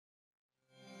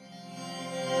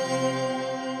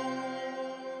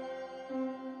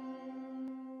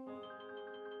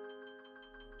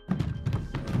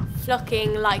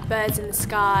Flocking like birds in the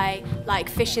sky, like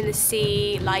fish in the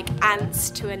sea, like ants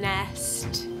to a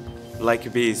nest.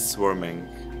 Like bees swarming.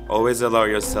 Always allow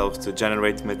yourself to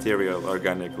generate material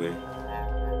organically.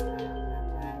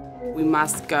 We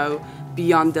must go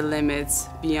beyond the limits,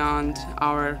 beyond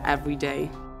our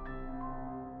everyday.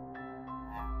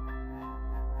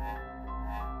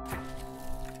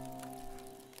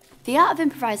 The art of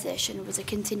improvisation was a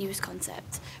continuous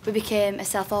concept. We became a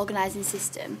self-organising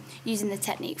system using the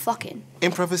technique flocking.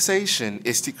 Improvisation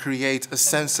is to create a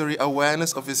sensory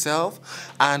awareness of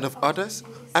yourself and of others,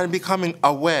 and becoming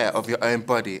aware of your own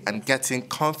body and getting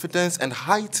confidence and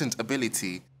heightened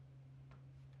ability.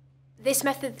 This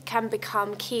method can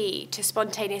become key to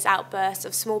spontaneous outbursts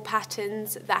of small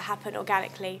patterns that happen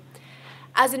organically.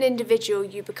 As an individual,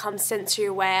 you become sensory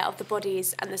aware of the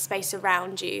bodies and the space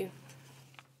around you.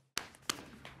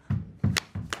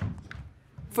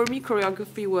 For me,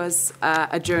 choreography was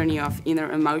a journey of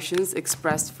inner emotions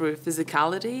expressed through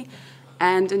physicality.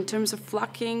 And in terms of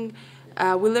flocking,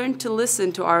 we learned to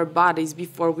listen to our bodies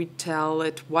before we tell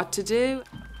it what to do.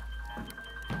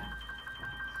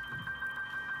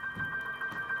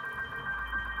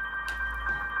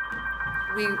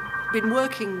 We've been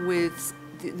working with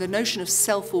the notion of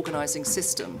self-organising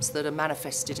systems that are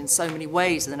manifested in so many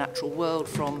ways in the natural world,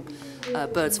 from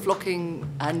birds flocking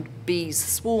and bees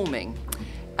swarming.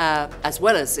 As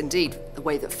well as, indeed, the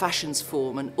way that fashions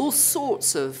form and all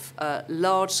sorts of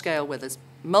large scale, where there's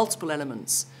multiple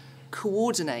elements,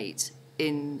 coordinate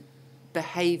in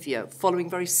behaviour,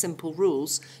 following very simple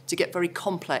rules to get very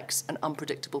complex and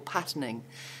unpredictable patterning.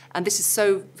 And this is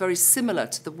so very similar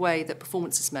to the way that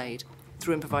performance is made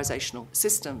through improvisational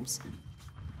systems.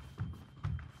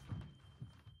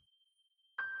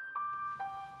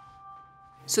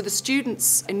 So the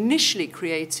students initially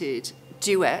created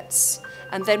duets,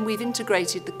 and then we've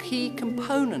integrated the key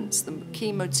components, the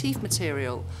key motif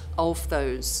material of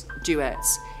those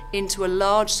duets into a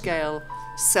large-scale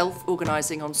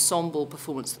self-organising ensemble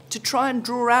performance to try and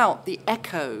draw out the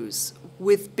echoes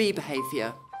with bee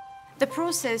behaviour. The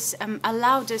process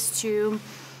allowed us to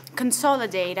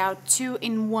consolidate our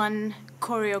two-in-one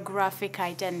choreographic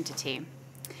identity.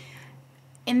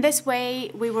 In this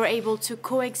way, we were able to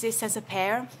coexist as a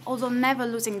pair, although never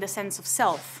losing the sense of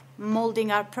self,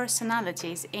 molding our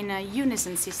personalities in a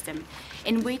unison system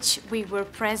in which we were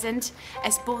present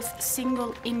as both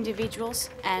single individuals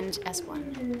and as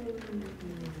one.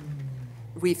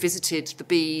 We visited the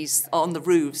bees on the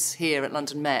roofs here at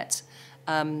London Met,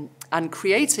 and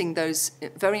creating those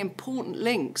very important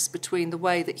links between the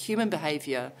way that human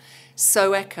behaviour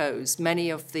so echoes many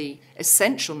of the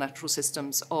essential natural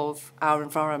systems of our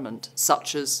environment,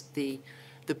 such as the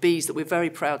bees that we're very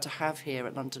proud to have here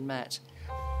at London Met.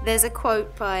 There's a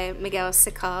quote by Miguel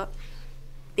Sicart: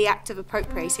 "The act of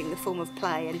appropriating the form of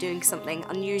play and doing something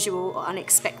unusual or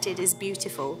unexpected is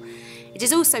beautiful. It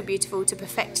is also beautiful to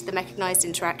perfect the mechanised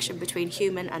interaction between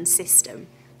human and system."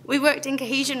 We worked in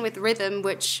cohesion with rhythm,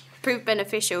 which proved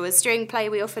beneficial, as during play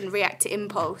we often react to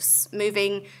impulse,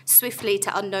 moving swiftly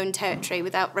to unknown territory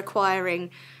without requiring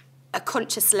a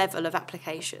conscious level of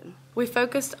application. We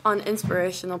focused on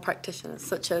inspirational practitioners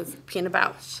such as Pina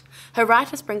Bausch. Her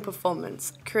Rite of Spring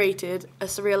performance created a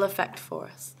surreal effect for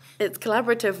us. Its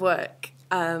collaborative work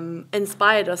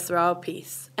inspired us through our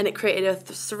piece, and it created a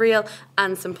surreal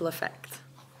and simple effect.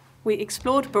 We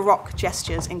explored Baroque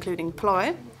gestures including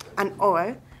ploro and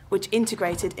oro, which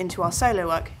integrated into our solo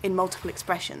work in multiple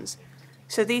expressions.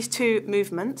 So these two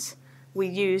movements we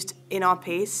used in our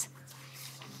piece,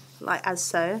 like as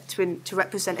so, to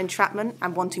represent entrapment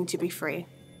and wanting to be free.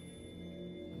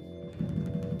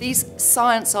 These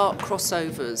science-art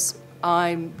crossovers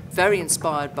I'm very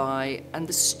inspired by, and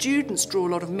the students draw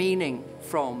a lot of meaning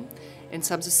from, in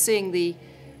terms of seeing the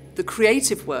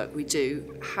creative work we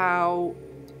do, how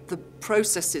the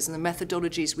processes and the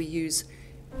methodologies we use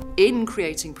in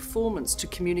creating performance to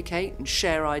communicate and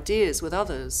share ideas with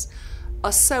others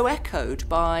are so echoed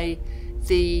by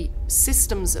the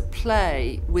systems at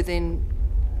play within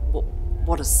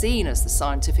what are seen as the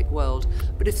scientific world,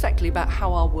 but effectively about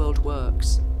how our world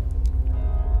works.